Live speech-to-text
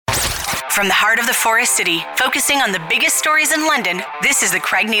From the heart of the Forest City, focusing on the biggest stories in London, this is the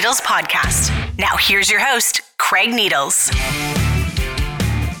Craig Needles Podcast. Now here's your host, Craig Needles.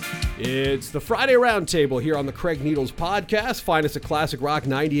 It's the Friday Roundtable here on the Craig Needles Podcast. Find us at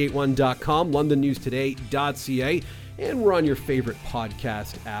classicrock981.com, londonnewstoday.ca, and we're on your favorite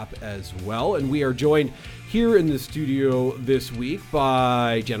podcast app as well. And we are joined here in the studio this week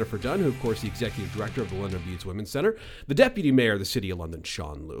by Jennifer Dunn, who, of course, the Executive Director of the London Views Women's Centre, the Deputy Mayor of the City of London,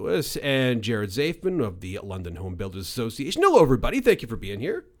 Shawn Lewis, and Jared Zaifman of the London Home Builders Association. Hello, everybody. Thank you for being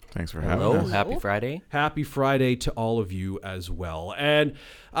here. Thanks for having us. Happy Friday. Happy Friday to all of you as well. And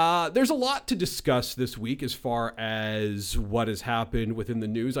there's a lot to discuss this week as far as what has happened within the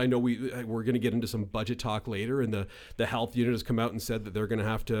news. I know we're going to get into some budget talk later, and the health unit has come out and said that they're going to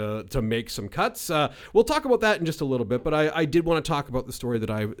have to make some cuts. We'll talk about that in just a little bit, but I did want to talk about the story that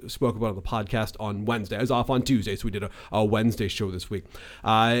I spoke about on the podcast on Wednesday. I was off on Tuesday, so we did a Wednesday show this week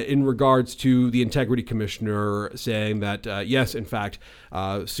in regards to the Integrity Commissioner saying that, yes, in fact,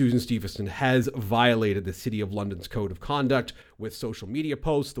 Susan Stevenson has violated the City of London's Code of Conduct with social media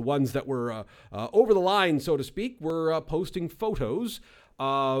posts. The ones that were over the line, so to speak, were posting photos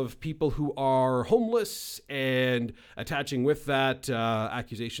of people who are homeless and attaching with that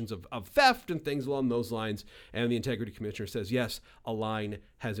accusations of theft and things along those lines. And the Integrity Commissioner says, yes, a line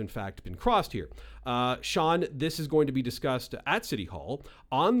has in fact been crossed here. Shawn, this is going to be discussed at City Hall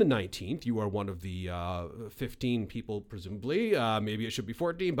on the 19th. You are one of the 15 people, presumably. Maybe it should be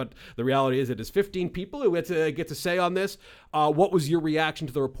 14, but the reality is it is 15 people who get to say on this. What was your reaction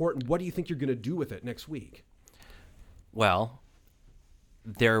to the report, and what do you think you're going to do with it next week? Well,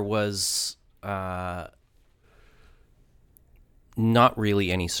 there was not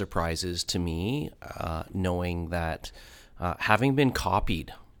really any surprises to me, knowing that having been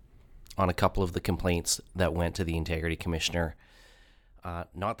copied on a couple of the complaints that went to the Integrity Commissioner,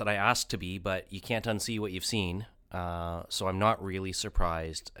 not that I asked to be, but you can't unsee what you've seen. So I'm not really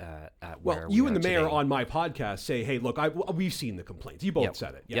surprised at where you we and the mayor today. on my podcast say, hey, look, we've seen the complaints. You both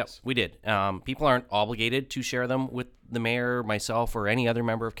said it. Yes. Yep, we did. People aren't obligated to share them with the mayor, myself, or any other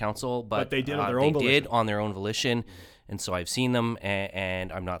member of council, but they did on their own volition. They did on their own volition, and so I've seen them, and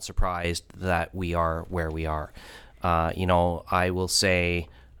I'm not surprised that we are where we are. I will say,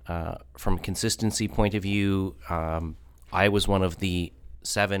 from a consistency point of view, I was one of the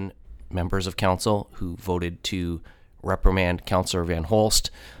 7 members of council who voted to reprimand Councillor Van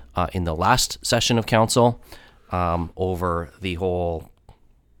Holst in the last session of council over the whole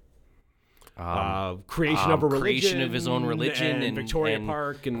creation of a religion, creation of his own religion, and Victoria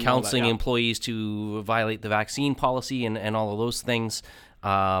Park, and counseling all that, yeah. employees to violate the vaccine policy and all of those things.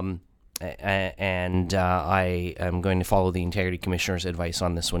 And I am going to follow the Integrity Commissioner's advice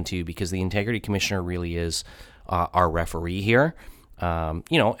on this one too, because the Integrity Commissioner really is our referee here.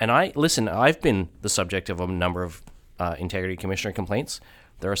 And I've been the subject of a number of Integrity Commissioner complaints.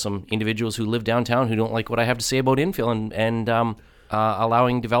 There are some individuals who live downtown who don't like what I have to say about infill and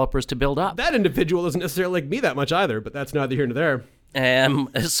allowing developers to build up. That individual doesn't necessarily like me that much either, but that's neither here nor there.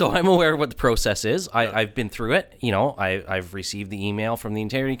 So I'm aware of what the process is. I've been through it. I've received the email from the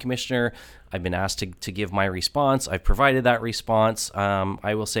Integrity Commissioner. I've been asked to give my response. I've provided that response.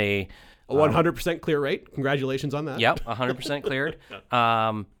 I will say, a 100% clear rate. Congratulations on that. Yep, 100% cleared.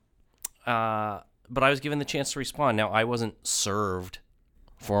 But I was given the chance to respond. Now, I wasn't served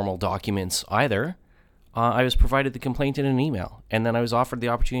formal documents either. I was provided the complaint in an email, and then I was offered the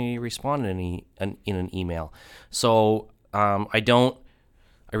opportunity to respond in an email. So I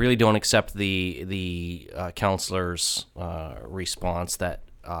really don't accept the counselor's response that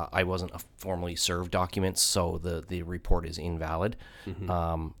I wasn't formally served documents, so the report is invalid.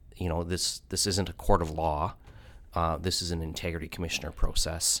 Mm-hmm. This isn't a court of law. This is an Integrity Commissioner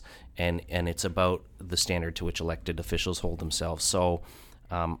process, and it's about the standard to which elected officials hold themselves. So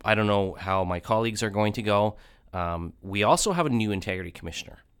I don't know how my colleagues are going to go. We also have a new Integrity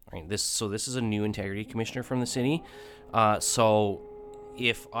Commissioner. Right? This is a new Integrity Commissioner from the city. So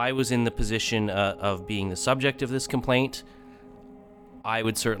if I was in the position of being the subject of this complaint, I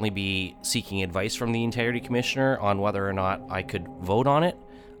would certainly be seeking advice from the Integrity Commissioner on whether or not I could vote on it.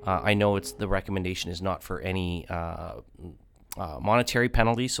 I know the recommendation is not for any monetary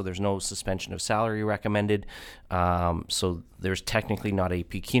penalty, so there's no suspension of salary recommended. So there's technically not a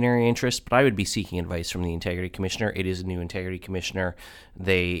pecuniary interest, but I would be seeking advice from the Integrity Commissioner. It is a new Integrity Commissioner.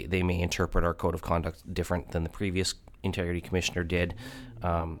 They may interpret our code of conduct different than the previous Integrity Commissioner did.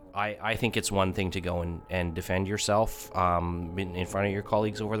 I think it's one thing to go and defend yourself in front of your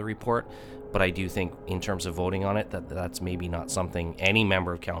colleagues over the report, but I do think in terms of voting on it, that's maybe not something any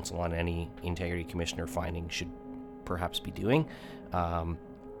member of council on any Integrity Commissioner finding should perhaps be doing.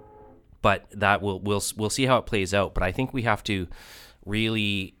 But that we'll see how it plays out. But I think we have to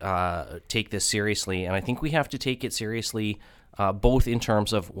really take this seriously, and I think we have to take it seriously both in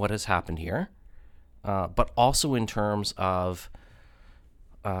terms of what has happened here, but also in terms of,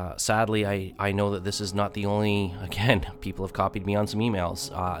 sadly, I know that this is not the only, again, people have copied me on some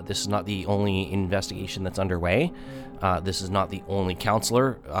emails, this is not the only investigation that's underway. This is not the only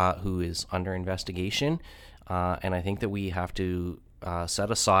counselor who is under investigation, and I think that we have to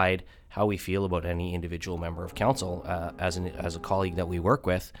set aside how we feel about any individual member of council as a colleague that we work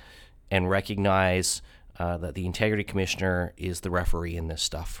with, and recognize that the integrity commissioner is the referee in this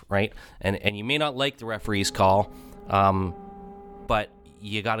stuff, right? And you may not like the referee's call, but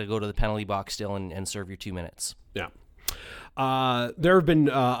you got to go to the penalty box still and serve your 2 minutes. Yeah. There have been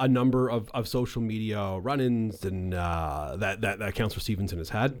a number of social media run-ins and that Councillor Stevenson has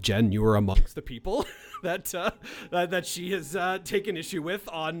had. Jen, you were amongst the people that she has taken issue with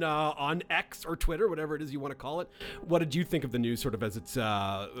on X or Twitter, whatever it is you want to call it. What did you think of the news, sort of as it's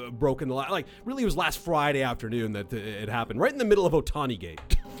broken? Really, it was last Friday afternoon that it happened, right in the middle of Otani Gate.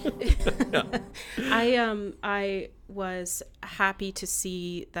 Yeah. I was happy to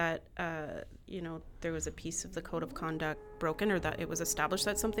see that there was a piece of the code of conduct broken, or that it was established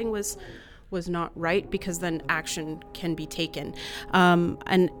that something was not right, because then action can be taken.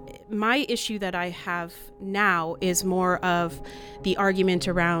 And my issue that I have now is more of the argument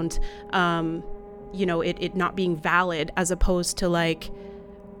around it not being valid, as opposed to like,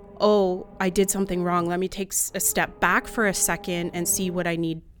 oh, I did something wrong, let me take a step back for a second and see what I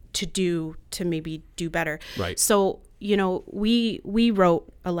need to do to maybe do better. Right. So, we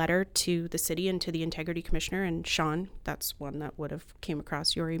wrote a letter to the city and to the integrity commissioner, and Shawn, that's one that would have came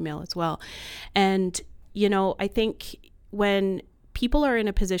across your email as well. And, I think when people are in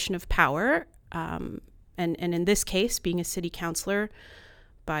a position of power, and in this case, being a city councillor,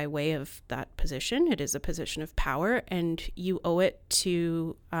 by way of that position, it is a position of power, and you owe it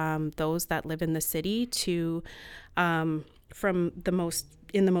to those that live in the city to, from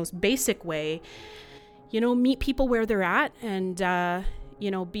in the most basic way, meet people where they're at, and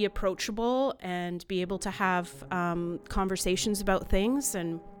be approachable and be able to have conversations about things.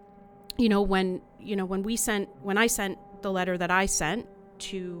 And when I sent the letter that I sent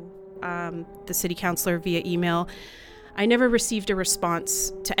to the city councillor via email, I never received a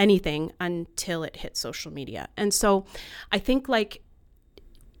response to anything until it hit social media. And so I think,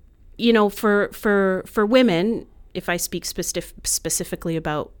 for women, if I speak specifically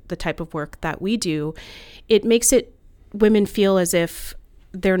about the type of work that we do, it makes women feel as if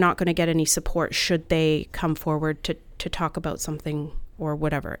they're not going to get any support should they come forward to talk about something or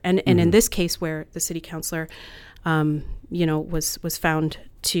whatever. And in this case, where the city councillor, was found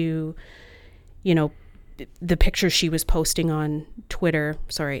to, the pictures she was posting on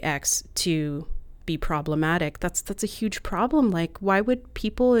X, to be problematic, that's a huge problem. Like, why would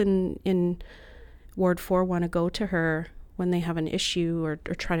people in Ward 4 want to go to her when they have an issue, or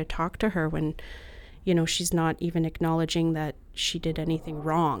try to talk to her when, she's not even acknowledging that she did anything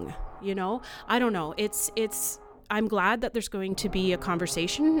wrong? I don't know. I'm glad that there's going to be a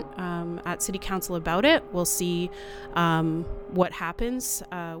conversation at City Council about it. We'll see what happens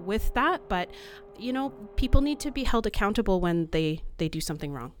with that. But, people need to be held accountable when they do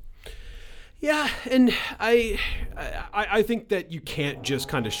something wrong. Yeah, and I think that you can't just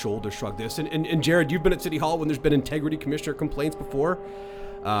kind of shoulder shrug this. And Jared, you've been at City Hall when there's been integrity commissioner complaints before,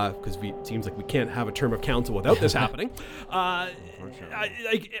 because it seems like we can't have a term of council without this happening.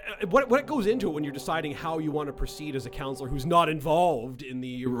 What goes into it when you're deciding how you want to proceed as a councillor who's not involved in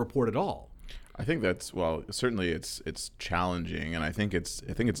the report at all? I think certainly it's challenging, and I think it's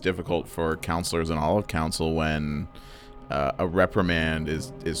difficult for councillors and all of council when a reprimand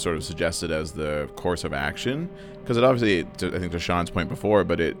is sort of suggested as the course of action, because it obviously, I think to Shawn's point before,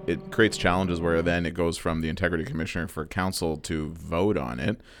 but it creates challenges where then it goes from the integrity commissioner for council to vote on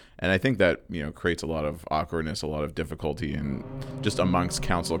it. And I think that, creates a lot of awkwardness, a lot of difficulty, and just amongst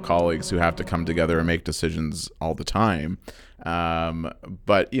council colleagues who have to come together and make decisions all the time.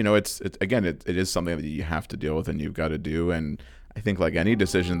 But it is something that you have to deal with and you've got to do. And I think, like any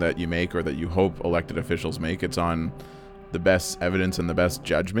decision that you make or that you hope elected officials make, it's on the best evidence and the best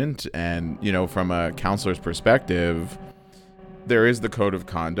judgment. And, from a counselor's perspective, there is the code of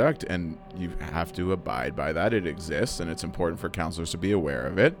conduct and you have to abide by that. It exists, and it's important for counselors to be aware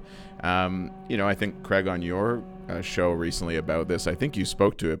of it. I think, Craig, on your show recently about this, I think you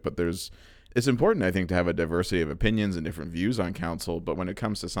spoke to it, but it's important, I think, to have a diversity of opinions and different views on council. But when it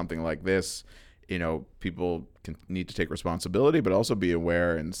comes to something like this, people need to take responsibility, but also be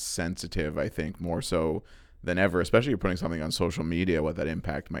aware and sensitive, I think, more so than ever, especially if you're putting something on social media, what that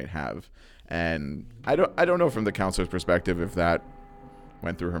impact might have. And I don't know from the counselor's perspective if that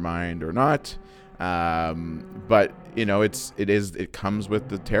went through her mind or not. But it comes with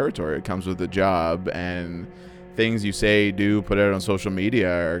the territory, it comes with the job, and things you say, do, put out on social media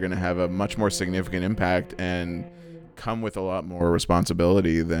are going to have a much more significant impact and come with a lot more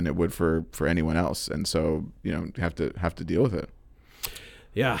responsibility than it would for anyone else. And so, have to deal with it.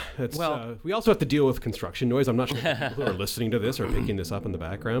 Yeah, we also have to deal with construction noise. I'm not sure if people who are listening to this are picking this up in the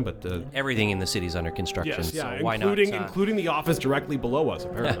background, but everything in the city's under construction. Yes, so yeah, why not? Including the office directly below us,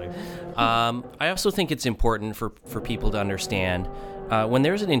 apparently. I also think it's important for people to understand when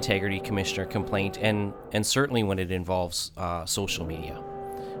there's an integrity commissioner complaint, and certainly when it involves social media.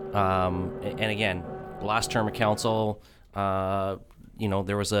 And again, last term of council, there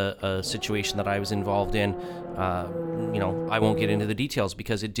was a situation that I was involved in. I won't get into the details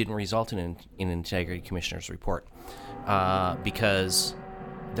because it didn't result in an integrity commissioner's report, because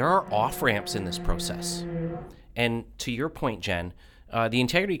there are off-ramps in this process. And to your point, Jen, the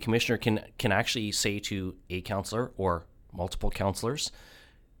integrity commissioner can actually say to a counselor or multiple counselors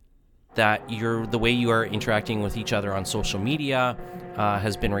that the way you are interacting with each other on social media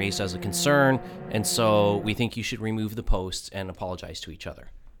has been raised as a concern, and so we think you should remove the posts and apologize to each other.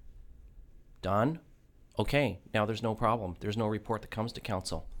 Done? Okay, now there's no problem. There's no report that comes to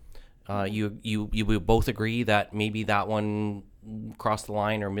council. You will both agree that maybe that one crossed the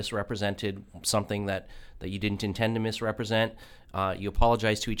line or misrepresented something that you didn't intend to misrepresent. You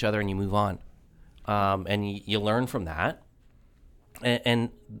apologize to each other and you move on. And you learn from that. And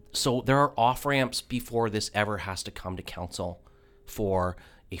so there are off-ramps before this ever has to come to council for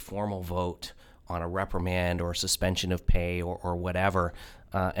a formal vote on a reprimand or suspension of pay or whatever.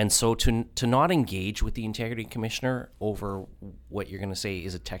 And so to not engage with the integrity commissioner over what you're going to say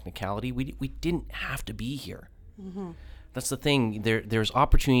is a technicality, we didn't have to be here. Mm-hmm. That's the thing. There's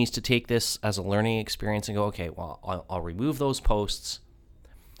opportunities to take this as a learning experience and go, okay, well, I'll remove those posts.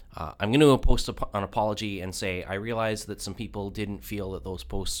 I'm going to post an apology and say, I realize that some people didn't feel that those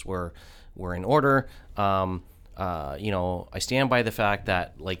posts were in order. I stand by the fact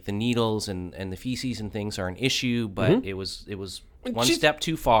that like the needles and the feces and things are an issue, but mm-hmm. it was one step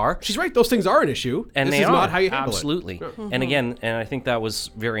too far. She's right; those things are an issue, and this they is are not how you handle absolutely. it. Mm-hmm. And again, I think that was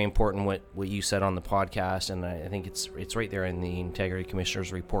very important what you said on the podcast, and I think it's right there in the Integrity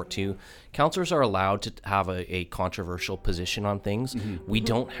Commissioner's report too. Councillors are allowed to have a controversial position on things. Mm-hmm. We mm-hmm.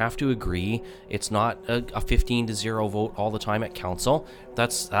 don't have to agree. It's not a 15-0 vote all the time at council.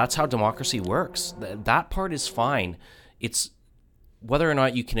 That's how democracy works. That part is fine. It's whether or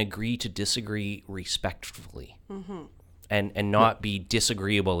not you can agree to disagree respectfully. Mm-hmm. And not be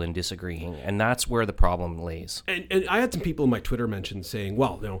disagreeable in disagreeing. And that's where the problem lays. And I had some people in my Twitter mention saying,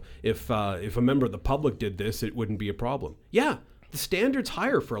 well, if a member of the public did this, it wouldn't be a problem. Yeah, the standard's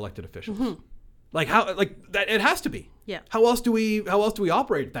higher for elected officials. Mm-hmm. That it has to be. Yeah. How else do we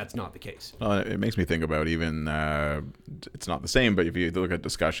operate if that's not the case? Well, it makes me think about even it's not the same, but if you look at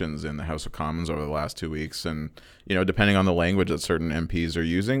discussions in the House of Commons over the last 2 weeks, and depending on the language that certain MPs are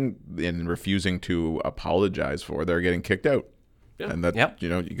using and refusing to apologize for, they're getting kicked out. Yeah. And that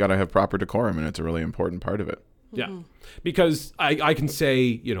you got to have proper decorum, and it's a really important part of it. Yeah, because I can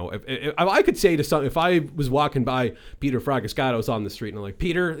say, if I could say to some, if I was walking by Peter Fragascatos on the street and I'm like,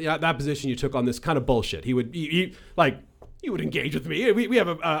 Peter, that position you took on this kind of bullshit, he would engage with me. We have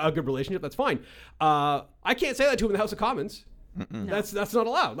a good relationship. That's fine. I can't say that to him in the House of Commons. No. That's not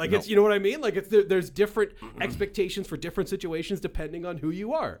allowed. Like, it's, you know what I mean? Like, there's different expectations for different situations depending on who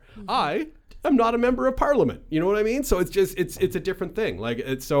you are. Mm-hmm. I am not a member of Parliament. You know what I mean? So it's a different thing. Like,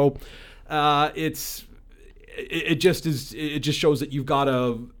 it just shows that you've got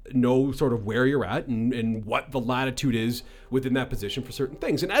to know sort of where you're at and what the latitude is within that position for certain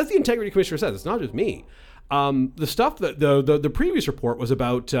things. And as the Integrity Commissioner says, it's not just me. The stuff that the previous report was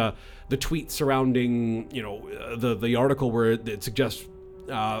about the tweets surrounding, the article where it suggests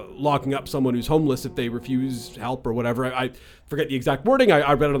locking up someone who's homeless if they refuse help or whatever. I forget the exact wording.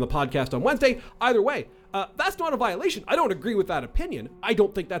 I read it on the podcast on Wednesday. Either way, that's not a violation. I don't agree with that opinion. I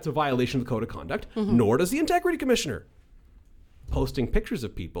don't think that's a violation of the Code of Conduct, mm-hmm. nor does the Integrity Commissioner. Posting pictures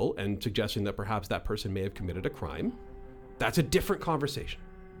of people and suggesting that perhaps that person may have committed a crime, that's a different conversation.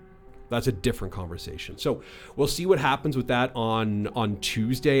 So we'll see what happens with that on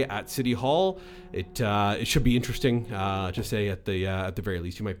Tuesday at City Hall. It should be interesting. Just say at the very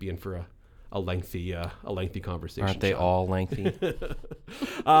least, you might be in for a lengthy conversation. Aren't they all lengthy?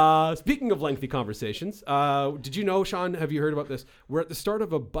 Speaking of lengthy conversations, did you know, Shawn? Have you heard about this? We're at the start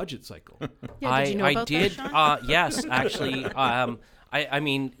of a budget cycle. Yeah, did you know about that, Shawn? Yes, actually. I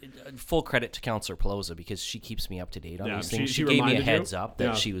mean, full credit to Councillor Pelosa because she keeps me up to date on these things. she She gave me a reminded heads you? up that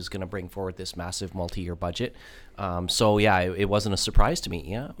Yeah. she was going to bring forward this massive multi-year budget. So yeah, it wasn't a surprise to me.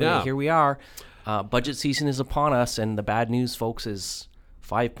 Yeah. Here we are. Budget season is upon us, and the bad news, folks, is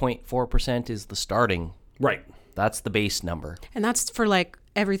 5.4% is the starting. Right. That's the base number. And that's for like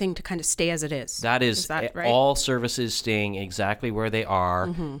everything to kind of stay as it is. That is that right? all services staying exactly where they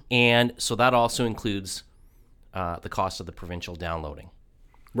are. And so that also includes the cost of the provincial downloading.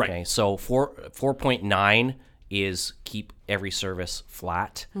 Right. Okay, so 4.9 is keep every service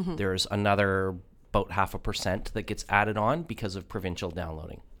flat. There's another about 0.5% that gets added on because of provincial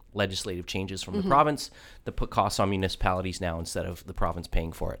downloading. Legislative changes from the province that put costs on municipalities now instead of the province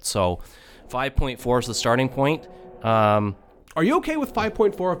paying for it. So 5.4 is the starting point. Are you okay with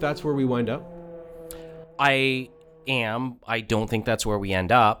 5.4 if that's where we wind up? I am. I don't think that's where we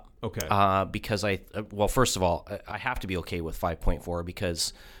end up. Okay. Because well, first of all, I have to be okay with 5.4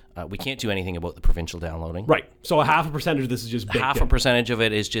 because we can't do anything about the provincial downloading. Right. So a half a percentage of this is just baked Half in. a percentage of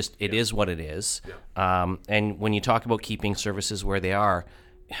it is just, it is what it is. And when you talk about keeping services where they are,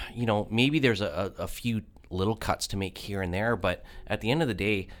 maybe there's a few little cuts to make here and there, but at the end of the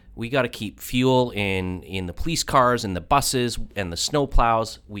day, we got to keep fuel in the police cars and the buses and the snow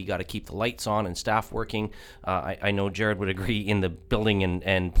plows. We got to keep the lights on and staff working. I know Jared would agree in the building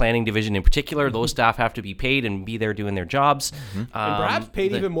and planning division in particular, those staff have to be paid and be there doing their jobs. And perhaps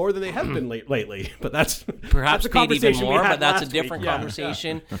paid even more than they have been lately. But that's perhaps that's a paid even conversation we more, had but that's a last different week. Yeah.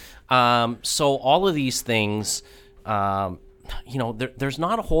 conversation. So all of these things, there's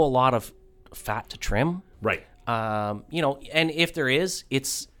not a whole lot of fat to trim. Right. And if there is,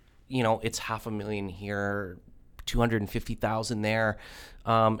 it's $500,000 here, 250,000 there.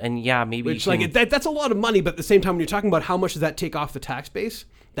 And yeah, maybe Which that's a lot of money, but at the same time, when you're talking about how much does that take off the tax base,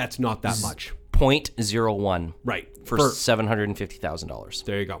 that's not that much. 0.01. Right. For $750,000.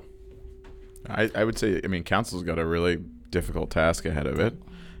 There you go. I would say, council's got a really difficult task ahead of it.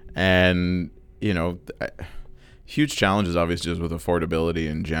 And, huge challenges, obviously, just with affordability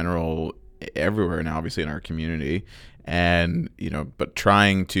in general everywhere now, obviously, in our community. And, but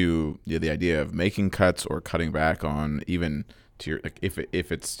trying to, the idea of making cuts or cutting back on even to your, like,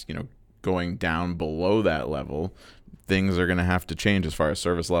 if it's, going down below that level, things are going to have to change as far as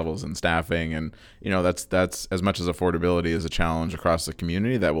service levels and staffing. And, that's as much as affordability is a challenge across the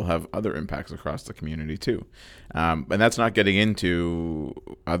community, that will have other impacts across the community too. And that's not getting into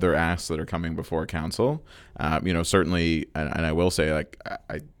other asks that are coming before council. Certainly, and I will say, like,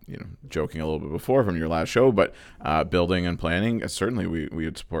 I joking a little bit before from your last show, but building and planning, certainly we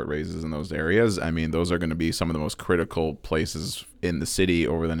would support raises in those areas. Those are going to be some of the most critical places in the city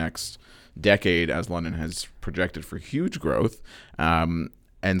over the next decade, as London has projected for huge growth. And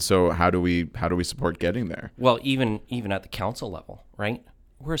so how do we support getting there? Well, even at the council level, right?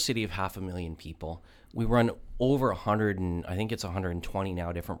 We're a city of 500,000 people. We run over 100 and I think it's 120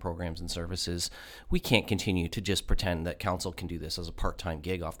 now different programs and services. We can't continue to just pretend that council can do this as a part-time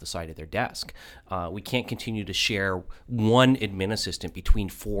gig off the side of their desk. We can't continue to share one admin assistant between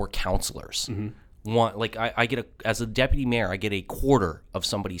 4 councillors. One, like I get as a deputy mayor, I get a quarter of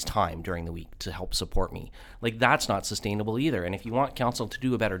somebody's time during the week to help support me. Like, that's not sustainable either. And if you want council to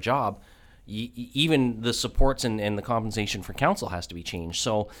do a better job, even the supports and the compensation for council has to be changed.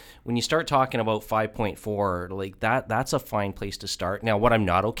 So when you start talking about 5.4, like that's a fine place to start. Now, what I'm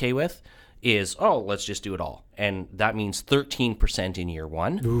not okay with is, let's just do it all. And that means 13% in year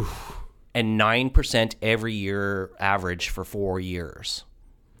one. Oof. And 9% every year average for 4 years.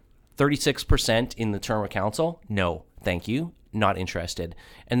 36% in the term of council? No, thank you. Not interested.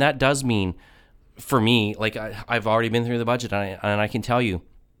 And that does mean, for me, like I've already been through the budget and I can tell you,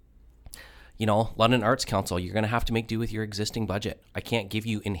 London Arts Council, you're going to have to make do with your existing budget. I can't give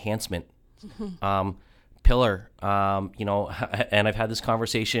you enhancement. Pillar, and I've had this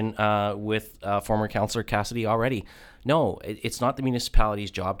conversation with former Councillor Cassidy already. No, it's not the municipality's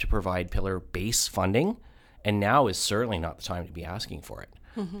job to provide pillar base funding, and now is certainly not the time to be asking for it.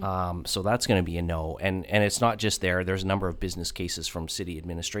 So that's going to be a no. And it's not just there. There's a number of business cases from city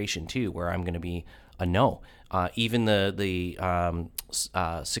administration too, where I'm going to be a no. Even the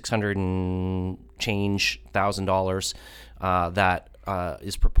 600 and change $1,000 that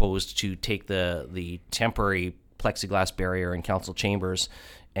is proposed to take the temporary plexiglass barrier in council chambers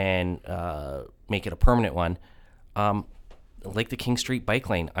and make it a permanent one. Like the King Street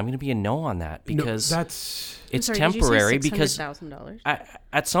bike lane, I'm going to be a no on that because it's temporary. Because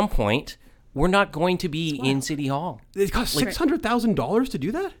at some point we're not going to be in City Hall. It costs $600,000 to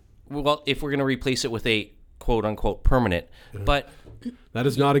do that. Well, if we're going to replace it with a quote unquote permanent, but That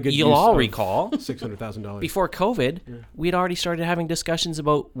is not a good. You'll all recall $600,000 before COVID, we'd already started having discussions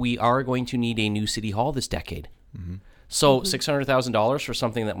about we are going to need a new city hall this decade. So $600,000 for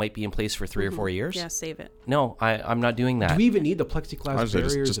something that might be in place for 3 or 4 years. Yeah, save it. No, I'm not doing that. Do we even need the plexiglass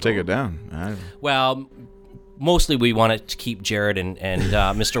barriers? Just take it down. Well, mostly we want it to keep Jared and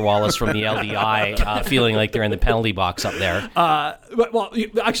Mr. Wallace from the LDI feeling like they're in the penalty box up there. Well,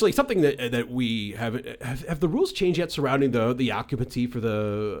 actually, something that we have the rules changed yet surrounding the occupancy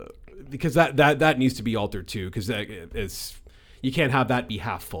for because that needs to be altered too, because you can't have that be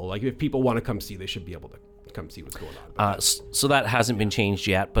half full. Like if people want to come see, they should be able to come see what's going on. So that hasn't been changed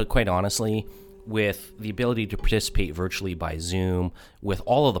yet, but quite honestly, with the ability to participate virtually by Zoom, with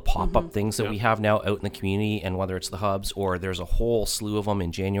all of the pop-up things that we have now out in the community, and whether it's the hubs or there's a whole slew of them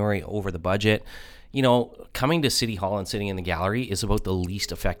in January over the budget, coming to City Hall and sitting in the gallery is about the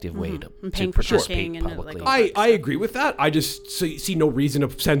least effective way to participate publicly. I agree with that. I just see no reason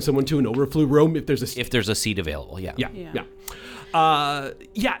to send someone to an overflow room if there's a seat available. Yeah.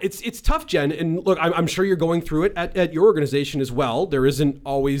 It's tough, Jen. And look, I'm sure you're going through it at your organization as well. There isn't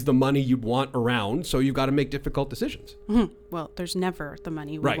always the money you'd want around, so you've got to make difficult decisions. Well, there's never the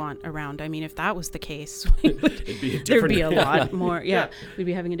money we want around. I mean, if that was the case, there'd be a lot more. Yeah, we'd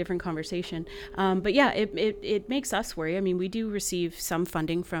be having a different conversation. But yeah, it makes us worry. I mean, we do receive some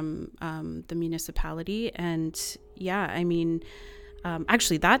funding from the municipality, and yeah, I mean,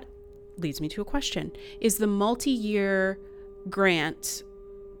 actually, that leads me to a question: is the multi-year grant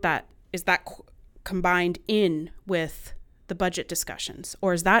combined in with the budget discussions,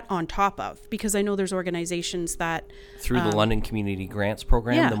 or is that on top of? Because I know there's organizations that through the London Community Grants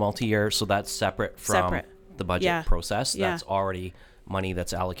Program, the multi-year, so that's separate from the budget process. That's already money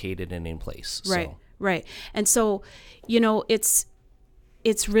that's allocated and in place. Right. And so, it's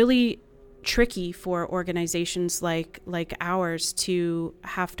really tricky for organizations like ours to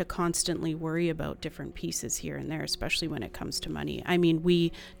have to constantly worry about different pieces here and there, especially when it comes to money. I mean,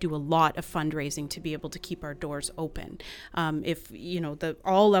 we do a lot of fundraising to be able to keep our doors open. If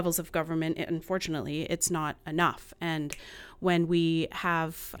all levels of government, unfortunately, it's not enough. And when we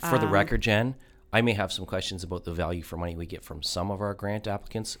have for the record, Jen, I may have some questions about the value for money we get from some of our grant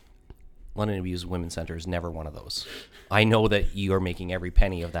applicants. London Abuse Women's Center is never one of those. I know that you are making every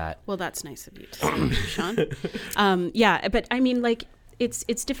penny of that. Well, that's nice of you to say, Shawn. But I mean, like, it's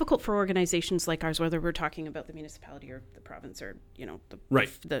difficult for organizations like ours, whether we're talking about the municipality or the province or,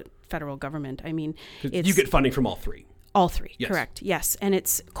 the federal government. I mean, you get funding from all three. All three, yes. Correct. Yes, and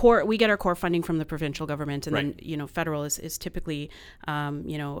it's core. We get our core funding from the provincial government, and then federal is typically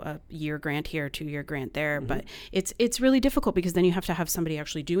a year grant here, 2-year grant there. But it's really difficult because then you have to have somebody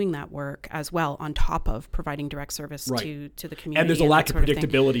actually doing that work as well on top of providing direct service to the community. And there's a lack of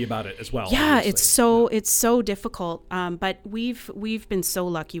predictability about it as well. Yeah, obviously. it's so difficult. But we've been so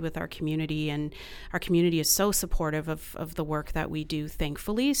lucky with our community, and our community is so supportive of the work that we do.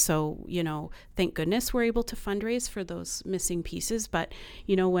 Thankfully, so thank goodness we're able to fundraise for those missing pieces. But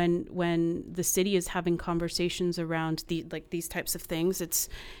when the city is having conversations around these types of things, it's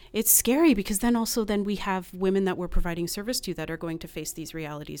scary, because then we have women that we're providing service to that are going to face these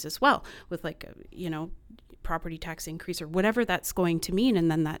realities as well, with property tax increase or whatever that's going to mean,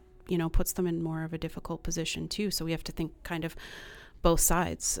 and then that puts them in more of a difficult position too. So we have to think kind of both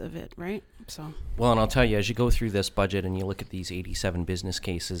sides of it, right? So well, and I'll tell you, as you go through this budget and you look at these 87 business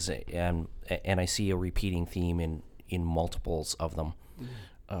cases, and I see a repeating theme in multiples of them.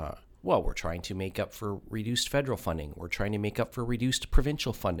 Well, we're trying to make up for reduced federal funding. We're trying to make up for reduced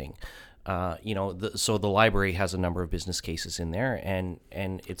provincial funding. So the library has a number of business cases in there, and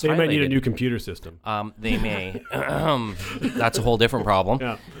it's they might need a new computer system. They may. That's a whole different problem.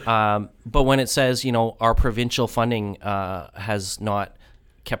 Yeah. But when it says, our provincial funding has not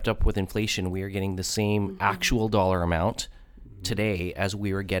kept up with inflation, we are getting the same actual dollar amount today as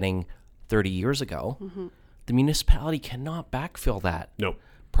we were getting 30 years ago. The municipality cannot backfill that. No.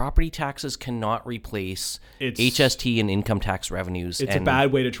 Property taxes cannot replace HST and income tax revenues. It's a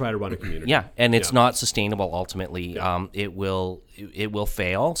bad way to try to run a community. Yeah, and it's not sustainable ultimately. Yeah. It will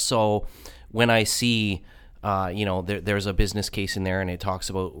fail. So when I see, there's a business case in there, and it talks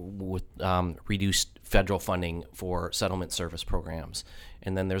about with reduced federal funding for settlement service programs,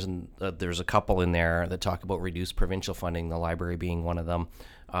 and then there's a couple in there that talk about reduced provincial funding, the library being one of them.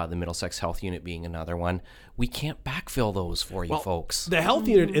 The Middlesex Health Unit being another one. We can't backfill those for you folks. The Health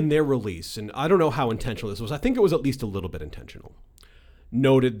Unit in their release, and I don't know how intentional this was, I think it was at least a little bit intentional,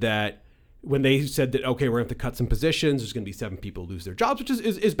 noted that when they said that, okay, we're going to have to cut some positions, there's going to be 7 people lose their jobs, which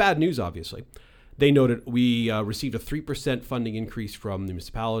is bad news, obviously. They noted we received a 3% funding increase from the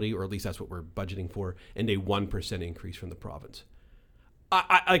municipality, or at least that's what we're budgeting for, and a 1% increase from the province.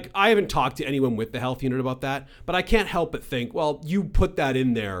 I haven't talked to anyone with the health unit about that, but I can't help but think, well, you put that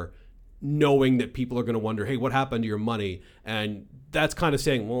in there knowing that people are going to wonder, hey, what happened to your money? And that's kind of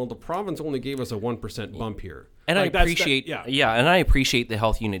saying, well, the province only gave us a 1% bump here. And like, I appreciate, and I appreciate the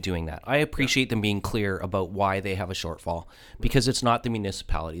health unit doing that. I appreciate them being clear about why they have a shortfall, because it's not the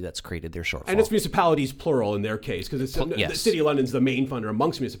municipality that's created their shortfall. And it's municipalities plural in their case, because it's the City of London's the main funder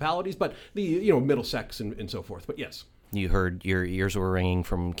amongst municipalities, but the Middlesex and so forth. But yes. You heard your ears were ringing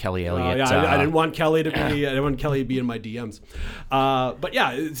from Kelly Elliott. I didn't want Kelly to be. I didn't want Kelly to be in my DMs. But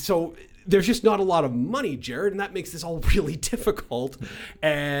yeah, so there's just not a lot of money, Jared, and that makes this all really difficult.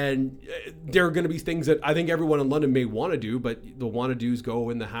 And there are going to be things that I think everyone in London may want to do, but the want to do's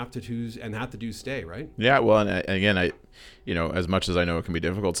go and the have to do's and have to do's stay, right? Yeah, well, and again, as much as I know it can be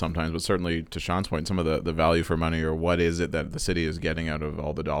difficult sometimes, but certainly to Shawn's point, some of the value for money, or what is it that the city is getting out of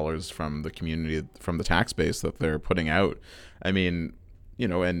all the dollars from the community, from the tax base that they're putting out. I mean,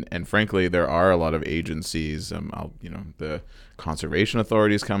 and frankly, there are a lot of agencies, the conservation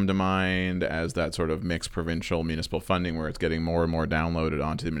authorities come to mind as that sort of mixed provincial municipal funding where it's getting more and more downloaded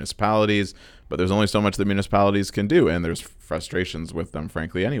onto the municipalities, but there's only so much the municipalities can do, and there's frustrations with them,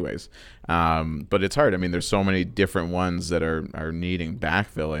 frankly, anyways. But it's hard. I mean, there's so many different ones that are needing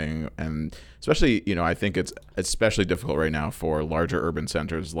backfilling, and especially, I think it's especially difficult right now for larger urban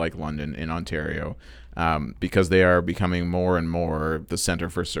centers like London in Ontario, because they are becoming more and more the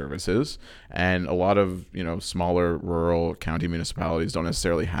center for services, and a lot of smaller rural county municipalities don't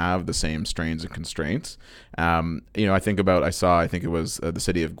necessarily have the same strains and constraints. I think it was the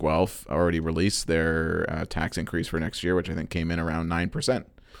city of Guelph already released their tax increase for next year, which I think came in around 9%.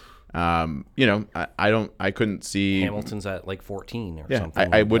 I couldn't see Hamilton's at like 14 or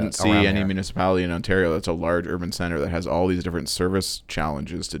something. I wouldn't see any municipality in Ontario that's a large urban center that has all these different service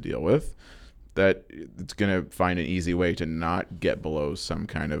challenges to deal with, that it's going to find an easy way to not get below some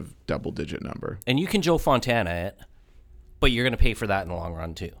kind of double-digit number. And you can Joe Fontana it, but you're going to pay for that in the long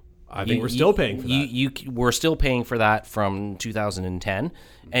run too. I think we're still paying for that. We're still paying for that from 2010,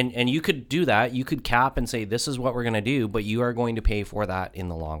 and you could do that. You could cap and say, this is what we're going to do, but you are going to pay for that in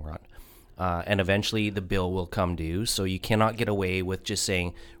the long run. And eventually the bill will come due, so you cannot get away with just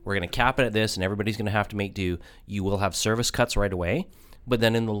saying, we're going to cap it at this, and everybody's going to have to make do. You will have service cuts right away, but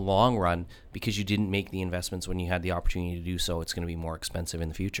then in the long run, because you didn't make the investments when you had the opportunity to do so, it's going to be more expensive in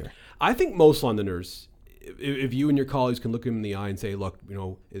the future. I think most Londoners, if you and your colleagues can look them in the eye and say, look,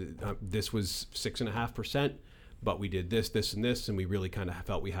 this was 6.5%, but we did this, and this, and we really kind of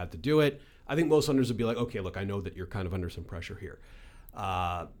felt we had to do it. I think most Londoners would be like, okay, look, I know that you're kind of under some pressure here.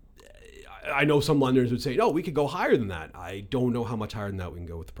 I know some Londoners would say, no, we could go higher than that. I don't know how much higher than that we can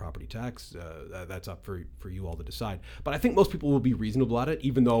go with the property tax. That's up for you all to decide. But I think most people will be reasonable at it,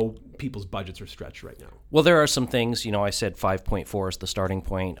 even though people's budgets are stretched right now. Well, there are some things, I said 5.4 is the starting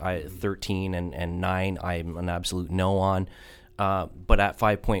point. 13 and 9, I'm an absolute no on. But at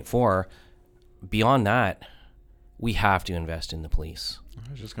 5.4, beyond that, we have to invest in the police.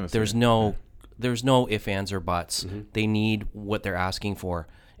 I was just going to say. There's no ifs, ands, or buts. Mm-hmm. They need what they're asking for.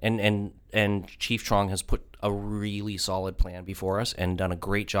 And Chief Trong has put a really solid plan before us and done a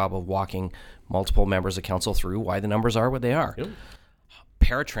great job of walking multiple members of council through why the numbers are what they are. Yep.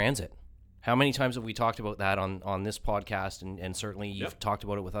 Paratransit. How many times have we talked about that on this podcast? And certainly you've talked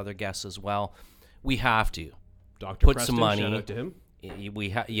about it with other guests as well. We have to put some money. Shout out to him.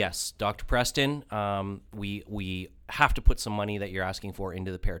 Yes, Dr. Preston. We have to put some money that you're asking for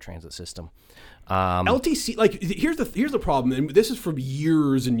into the paratransit system. LTC, here's the problem, and this is from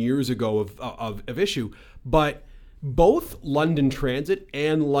years and years ago of issue, but both London Transit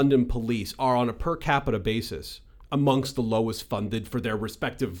and London Police are on a per capita basis amongst the lowest funded for their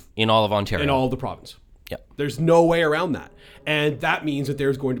respective in all of Ontario, in all of the province. Yep. There's no way around that. And that means that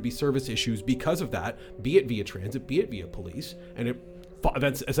there's going to be service issues because of that, be it via transit, be it via police, and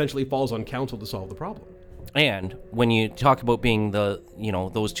that essentially falls on council to solve the problem. And when you talk about being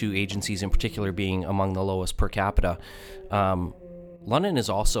those two agencies in particular being among the lowest per capita, London is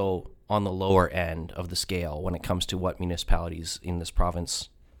also on the lower end of the scale when it comes to what municipalities in this province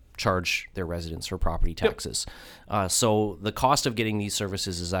charge their residents for property taxes. Yep. So the cost of getting these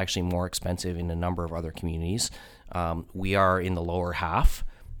services is actually more expensive in a number of other communities. We are in the lower half.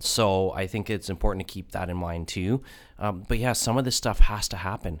 So I think it's important to keep that in mind too. But yeah, some of this stuff has to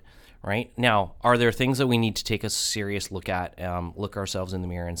happen. Right now, are there things that we need to take a serious look at, look ourselves in the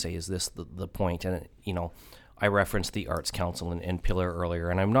mirror and say, is this the point? And, I referenced the Arts Council and Pillar earlier,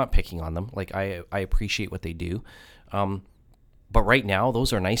 and I'm not picking on them. I appreciate what they do. But right now,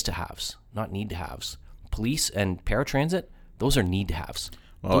 those are nice to haves, not need to haves. Police and paratransit, those are need to haves.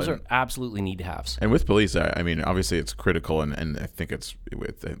 Well, Those are absolutely need-to-haves. And with police, I mean, obviously it's critical, and I think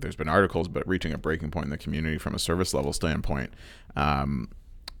there's been articles, but reaching a breaking point in the community from a service level standpoint.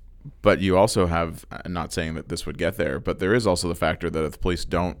 But you also have, I'm not saying that this would get there, but there is also the factor that if the police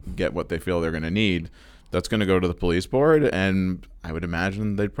don't get what they feel they're going to need, that's going to go to the police board, and I would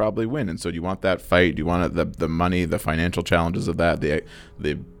imagine they'd probably win. And so do you want that fight? Do you want the money, the financial challenges of that,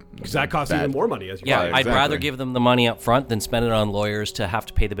 because that costs even more money, as you Yeah, say. I'd rather give them the money up front than spend it on lawyers to have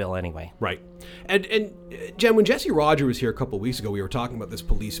to pay the bill anyway. Right. And Jen, when Jesse Roger was here a couple of weeks ago, we were talking about this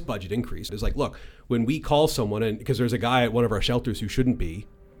police budget increase. It's like, look, when we call someone, and because there's a guy at one of our shelters who shouldn't be,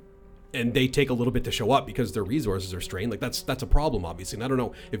 and they take a little bit to show up because their resources are strained, like that's a problem, obviously. And I don't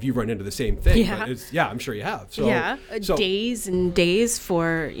know if you've run into the same thing. Yeah. But I'm sure you have. So, days and days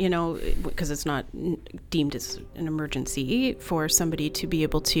for, because it's not deemed as an emergency, for somebody to be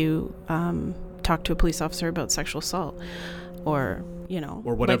able to talk to a police officer about sexual assault or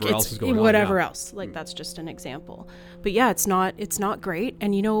whatever else is going on. Whatever else. Like, that's just an example. But yeah, it's not great.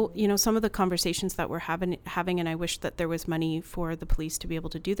 And some of the conversations that we're having, and I wish that there was money for the police to be able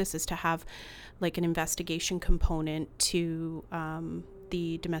to do this, is to have like an investigation component to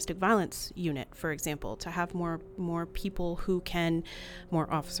the domestic violence unit, for example, to have more people who can,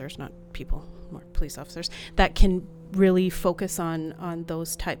 more officers, not people, more police officers that can really focus on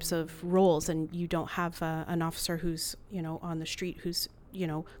those types of roles. And you don't have an officer who's on the street who's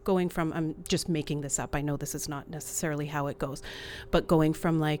going from, I'm just making this up, I know this is not necessarily how it goes, but going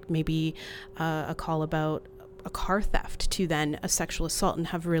from like maybe a call about a car theft to then a sexual assault, and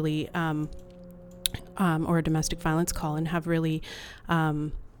have really or a domestic violence call, and have really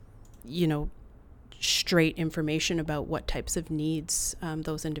straight information about what types of needs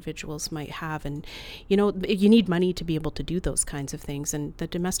those individuals might have. And you need money to be able to do those kinds of things, and the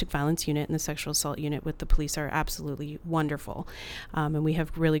domestic violence unit and the sexual assault unit with the police are absolutely wonderful, and we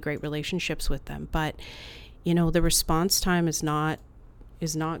have really great relationships with them. But the response time is not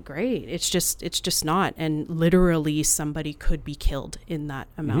great. It's just not, and literally somebody could be killed in that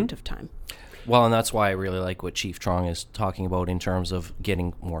amount of time. Well, and that's why I really like what Chief Trong is talking about in terms of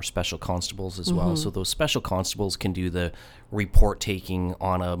getting more special constables as well. So those special constables can do the report taking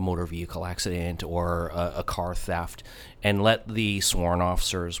on a motor vehicle accident or a car theft, and let the sworn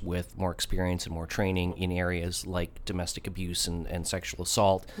officers with more experience and more training in areas like domestic abuse and sexual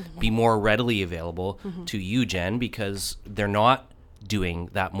assault be more readily available to you, Jen, because they're not doing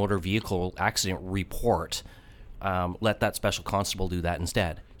that motor vehicle accident report. Let that special constable do that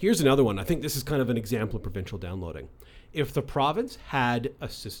instead. Here's another one. I think this is kind of an example of provincial downloading. If the province had a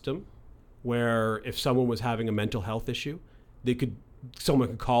system where if someone was having a mental health issue, someone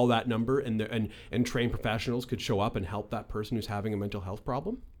could call that number, and trained professionals could show up and help that person who's having a mental health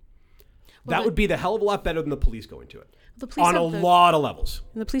problem, that would be the hell of a lot better than the police going to it. The police on a lot of levels.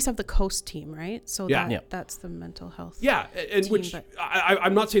 And the police have the Coast team, right? So that's the mental health. Yeah, and team, which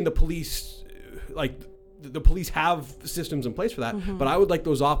I'm not saying the police, like, the police have systems in place for that, but I would like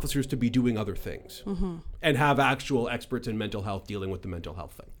those officers to be doing other things and have actual experts in mental health dealing with the mental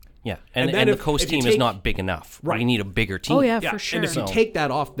health thing. Yeah, and the Coast team is not big enough. Right. We need a bigger team. Oh, yeah, for sure. And if you take that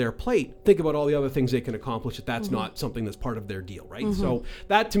off their plate, think about all the other things they can accomplish if that's not something that's part of their deal, right? So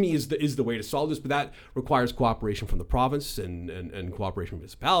that, to me, is the way to solve this, but that requires cooperation from the province and cooperation from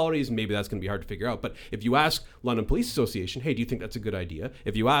municipalities, and maybe that's going to be hard to figure out. But if you ask London Police Association, hey, do you think that's a good idea?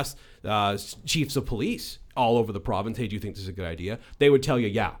 If you ask chiefs of police all over the province, hey, do you think this is a good idea? They would tell you,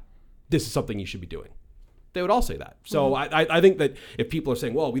 yeah, this is something you should be doing. They would all say that. So I think that if people are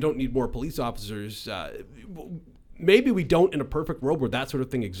saying, well, we don't need more police officers, maybe we don't in a perfect world where that sort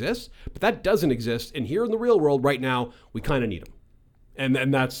of thing exists, but that doesn't exist. And here in the real world right now, we kind of need them.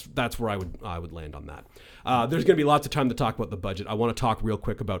 And that's where I would land on that. There's going to be lots of time to talk about the budget. I want to talk real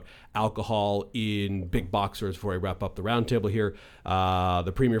quick about alcohol in big box stores before I wrap up the roundtable here.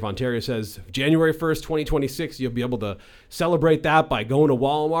 The Premier of Ontario says January 1st, 2026, you'll be able to celebrate that by going to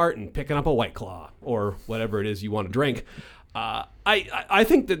Walmart and picking up a White Claw or whatever it is you want to drink. I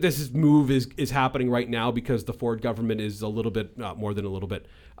think that this move is happening right now because the Ford government is a little bit, more than a little bit,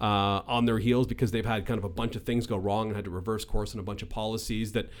 on their heels because they've had kind of a bunch of things go wrong and had to reverse course in a bunch of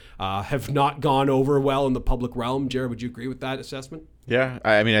policies that have not gone over well in the public realm. Jared, would you agree with that assessment? Yeah,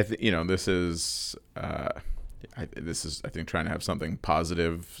 I mean, this is I think trying to have something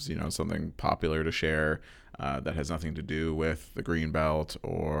positive, something popular to share that has nothing to do with the Greenbelt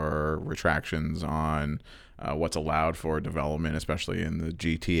or retractions on what's allowed for development, especially in the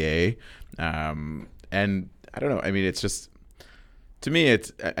GTA. And I don't know. I mean, it's just, to me,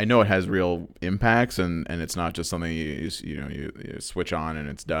 I know it has real impacts, and it's not just something you switch on and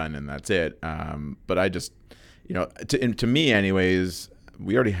it's done and that's it. But I just, to me anyways,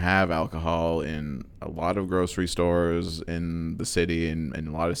 we already have alcohol in a lot of grocery stores in the city and in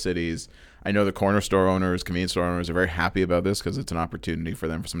a lot of cities. I know the corner store owners, convenience store owners are very happy about this because it's an opportunity for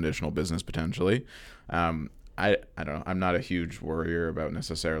them for some additional business potentially. I don't know. I'm not a huge worrier about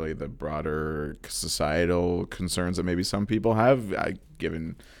necessarily the broader societal concerns that maybe some people have.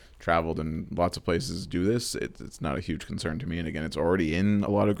 Given traveled and lots of places do this, it's not a huge concern to me. And again, it's already in a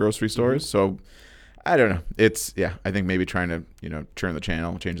lot of grocery stores. So I don't know. I think maybe trying to, change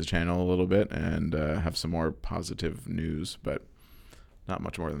the channel a little bit and have some more positive news, but not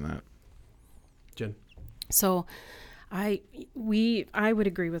much more than that. Jen? So I would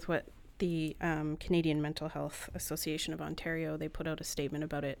agree with what the Canadian Mental Health Association of Ontario, they put out a statement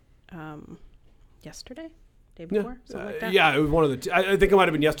about it yesterday, day before, something like that. Yeah, it was one of the two. I think it might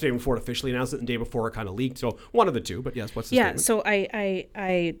have been yesterday before it officially announced it, and the day before it kind of leaked. So one of the two, but yes, what's the statement? So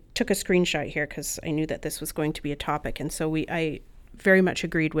I took a screenshot here because I knew that this was going to be a topic, and so I very much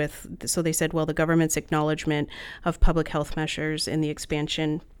agreed with, so they said, well, the government's acknowledgement of public health measures in the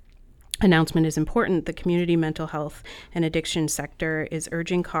expansion announcement is important. The community mental health and addiction sector is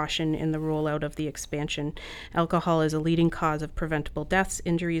urging caution in the rollout of the expansion. Alcohol is a leading cause of preventable deaths,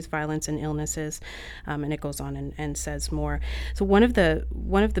 injuries, violence, and illnesses, and it goes on and says more. So one of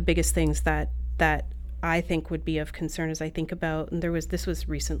the biggest things that I think would be of concern as I think about, and this was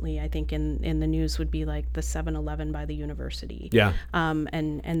recently, I think in the news, would be like the 7-Eleven by the university. Yeah.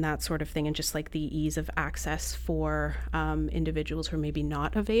 And that sort of thing, and just like the ease of access for individuals who are maybe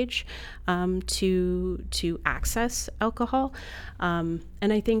not of age to access alcohol. And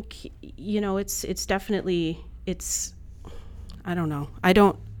I think, it's definitely, I don't know. I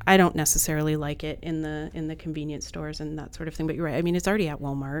don't necessarily like it in the convenience stores and that sort of thing, but you're right. I mean, it's already at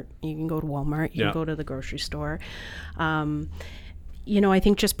Walmart. You can go to Walmart. You can go to the grocery store. I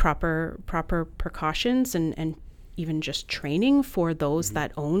think just proper precautions and even just training for those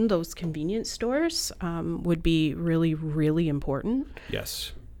that own those convenience stores would be really, really important.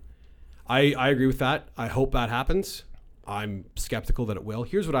 Yes. I agree with that. I hope that happens. I'm skeptical that it will.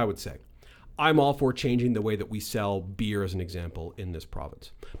 Here's what I would say. I'm all for changing the way that we sell beer, as an example, in this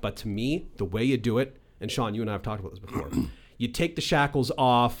province. But to me, the way you do it, and Shawn, you and I have talked about this before, you take the shackles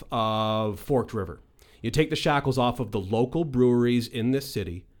off of Forked River. You take the shackles off of the local breweries in this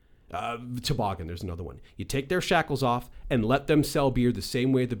city. Toboggan, there's another one. You take their shackles off and let them sell beer the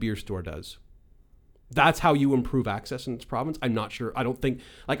same way the beer store does. That's how you improve access in this province. I'm not sure. I don't think,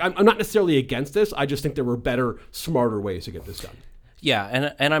 I'm not necessarily against this. I just think there were better, smarter ways to get this done.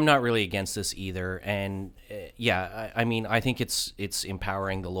 Yeah, and I'm not really against this either. And I mean, I think it's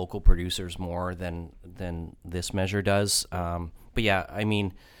empowering the local producers more than this measure does. But yeah, I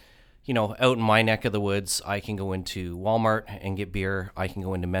mean, out in my neck of the woods, I can go into Walmart and get beer. I can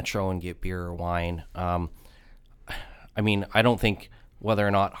go into Metro and get beer or wine. I mean, I don't think whether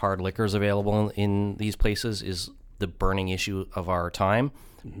or not hard liquor is available in these places is the burning issue of our time.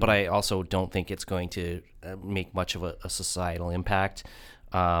 But I also don't think it's going to make much of a societal impact.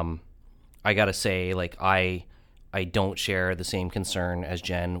 I gotta say, I don't share the same concern as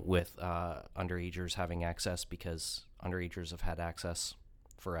Jen with underagers having access, because underagers have had access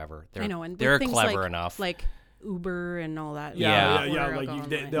forever. I know, and they're things clever enough. Like Uber and all that.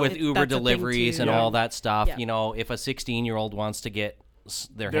 Yeah. With Uber deliveries and all that stuff. Yeah. If a 16-year-old wants to get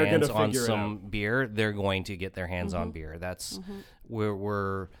their hands on some beer, they're going to get their hands on beer. That's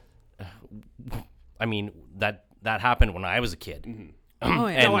we're I mean, that happened when I was a kid. Oh,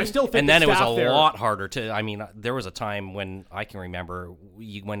 yeah. No, I still think and then it was a lot harder to, I mean, there was a time when I can remember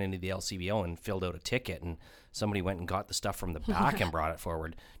you went into the LCBO and filled out a ticket and somebody went and got the stuff from the back and brought it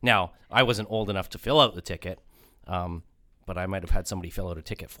forward. Now, I wasn't old enough to fill out the ticket, but I might have had somebody fill out a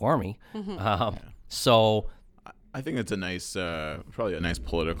ticket for me. So I think it's a nice, probably a nice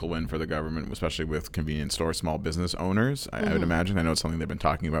political win for the government, especially with convenience store small business owners. I would imagine. I know it's something they've been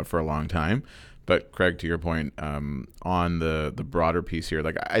talking about for a long time. But Craig, to your point, on the broader piece here,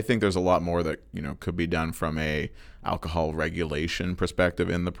 I think there's a lot more that could be done from a alcohol regulation perspective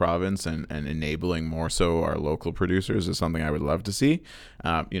in the province, and enabling more so our local producers is something I would love to see.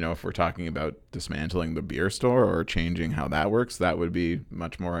 If we're talking about dismantling the beer store or changing how that works, that would be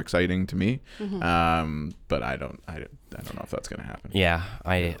much more exciting to me. But I don't know if that's going to happen. Yeah,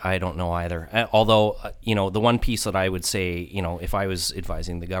 I don't know either. Although, the one piece that I would say, if I was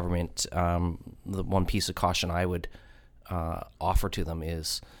advising the government, the one piece of caution I would offer to them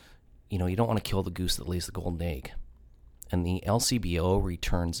is, you don't want to kill the goose that lays the golden egg. And the LCBO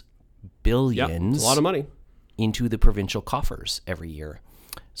returns billions, it's a lot of money, into the provincial coffers every year.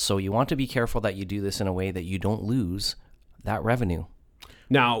 So you want to be careful that you do this in a way that you don't lose that revenue.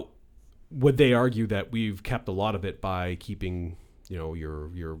 Now, would they argue that we've kept a lot of it by keeping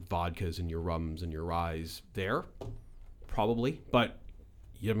your vodkas and your rums and your ryes there, probably, but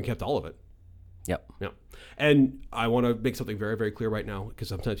you haven't kept all of it. Yep. Yeah. And I want to make something very, very clear right now, because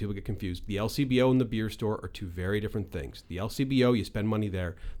sometimes people get confused. The LCBO and the beer store are two very different things. The LCBO, you spend money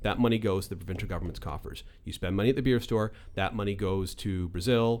there. That money goes to the provincial government's coffers. You spend money at the beer store. That money goes to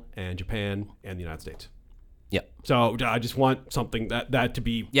Brazil and Japan and the United States. Yep. So I just want something that to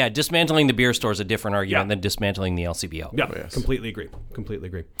be... Yeah, dismantling the beer store is a different argument than dismantling the LCBO. Yeah, completely agree.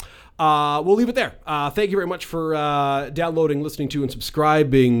 We'll leave it there. Thank you very much for downloading, listening to, and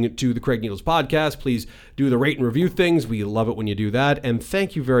subscribing to the Craig Needles podcast. Please do the rate and review things. We love it when you do that. And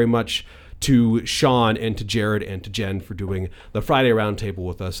thank you very much to Shawn and to Jared and to Jen for doing the Friday Roundtable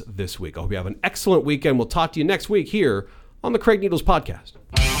with us this week. I hope you have an excellent weekend. We'll talk to you next week here on the Craig Needles podcast.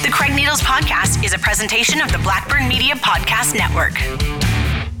 The Craig Needles podcast is a presentation of the Blackburn Media Podcast Network.